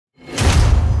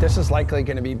this is likely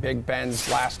going to be Big Ben's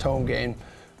last home game.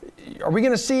 Are we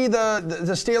going to see the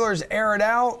Steelers air it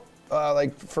out,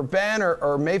 like for Ben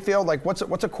or Mayfield? Like, what's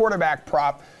a quarterback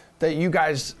prop that you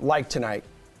guys like tonight,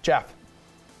 Geoff?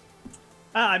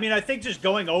 I mean, I think just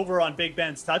going over on Big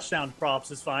Ben's touchdown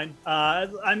props is fine.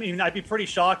 I mean, I'd be pretty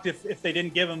shocked if they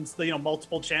didn't give him,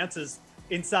 multiple chances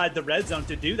inside the red zone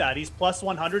to do that. He's plus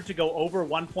 100 to go over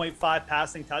 1.5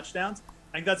 passing touchdowns.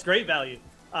 I think that's great value.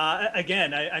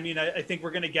 Again, I think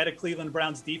we're going to get a Cleveland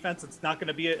Browns defense. It's not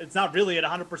really at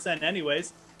 100%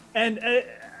 anyways. And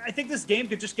I think this game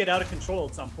could just get out of control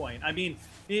at some point. I mean,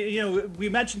 we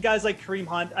mentioned guys like Kareem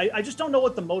Hunt. I just don't know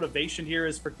what the motivation here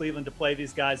is for Cleveland to play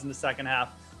these guys in the second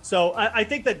half. So I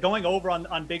think that going over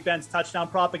on Big Ben's touchdown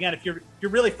prop, again, if you're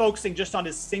really focusing just on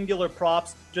his singular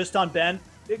props, just on Ben,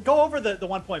 go over the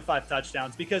 1.5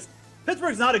 touchdowns, because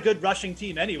Pittsburgh's not a good rushing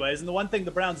team anyways, and the one thing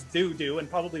the Browns do and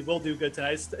probably will do good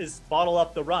tonight is bottle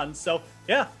up the run. So,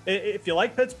 yeah, if you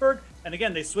like Pittsburgh, and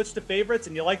again, they switched to favorites,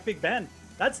 and you like Big Ben,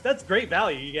 that's great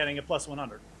value you're getting at plus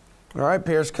 100. All right,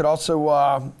 Pearce could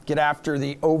also get after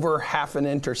the over half an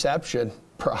interception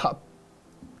prop.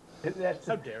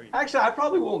 How dare you? Actually, I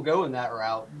probably won't go in that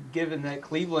route, given that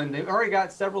Cleveland, they've already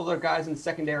got several of their guys in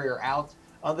secondary are out.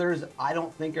 Others I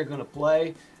don't think are going to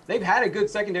play. They've had a good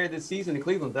secondary this season in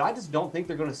Cleveland, but I just don't think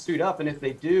they're going to suit up. And if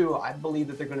they do, I believe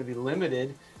that they're going to be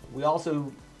limited. We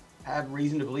also have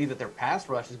reason to believe that their pass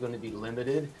rush is going to be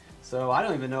limited. So I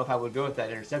don't even know if I would go with that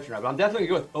interception route, but I'm definitely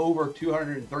going to go with over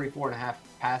 234.5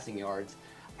 passing yards.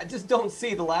 I just don't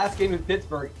see the last game in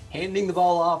Pittsburgh handing the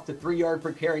ball off to 3-yard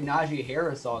per carry Najee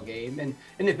Harris all game. And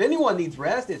if anyone needs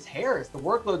rest, it's Harris. The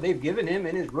workload they've given him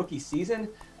in his rookie season,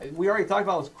 we already talked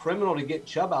about it was criminal to get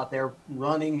Chubb out there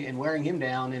running and wearing him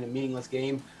down in a meaningless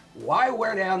game. Why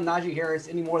wear down Najee Harris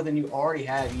any more than you already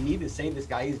have? You need to save this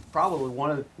guy. He's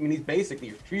probably he's basically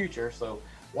your future. So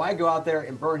why go out there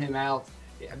and burn him out?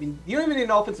 I mean, you don't even need an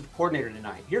offensive coordinator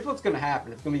tonight. Here's what's going to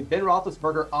happen. It's going to be Ben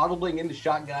Roethlisberger audibling into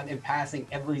shotgun and passing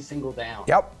every single down.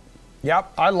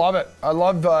 Yep. I love it. I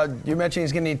love you mentioned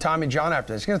he's going to need Tommy John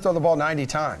after this. He's going to throw the ball 90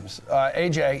 times.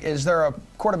 AJ, is there a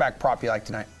quarterback prop you like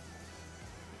tonight?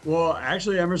 Well,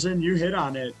 actually, Emerson, you hit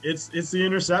on it. It's the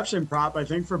interception prop, I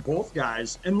think, for both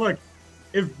guys. And look,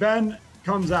 if Ben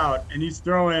comes out and he's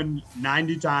throwing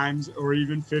 90 times or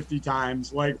even 50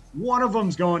 times, like one of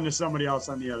them's going to somebody else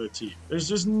on the other team. There's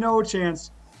just no chance.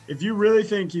 If you really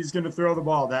think he's going to throw the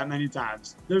ball that many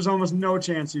times, there's almost no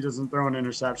chance he doesn't throw an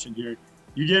interception here.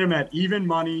 You get him at even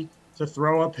money to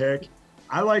throw a pick.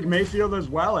 I like Mayfield as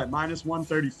well at minus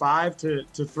 135 to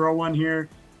throw one here.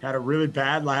 Had a really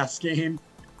bad last game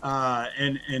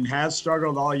and has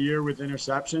struggled all year with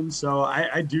interceptions. So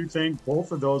I do think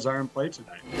both of those are in play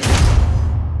tonight.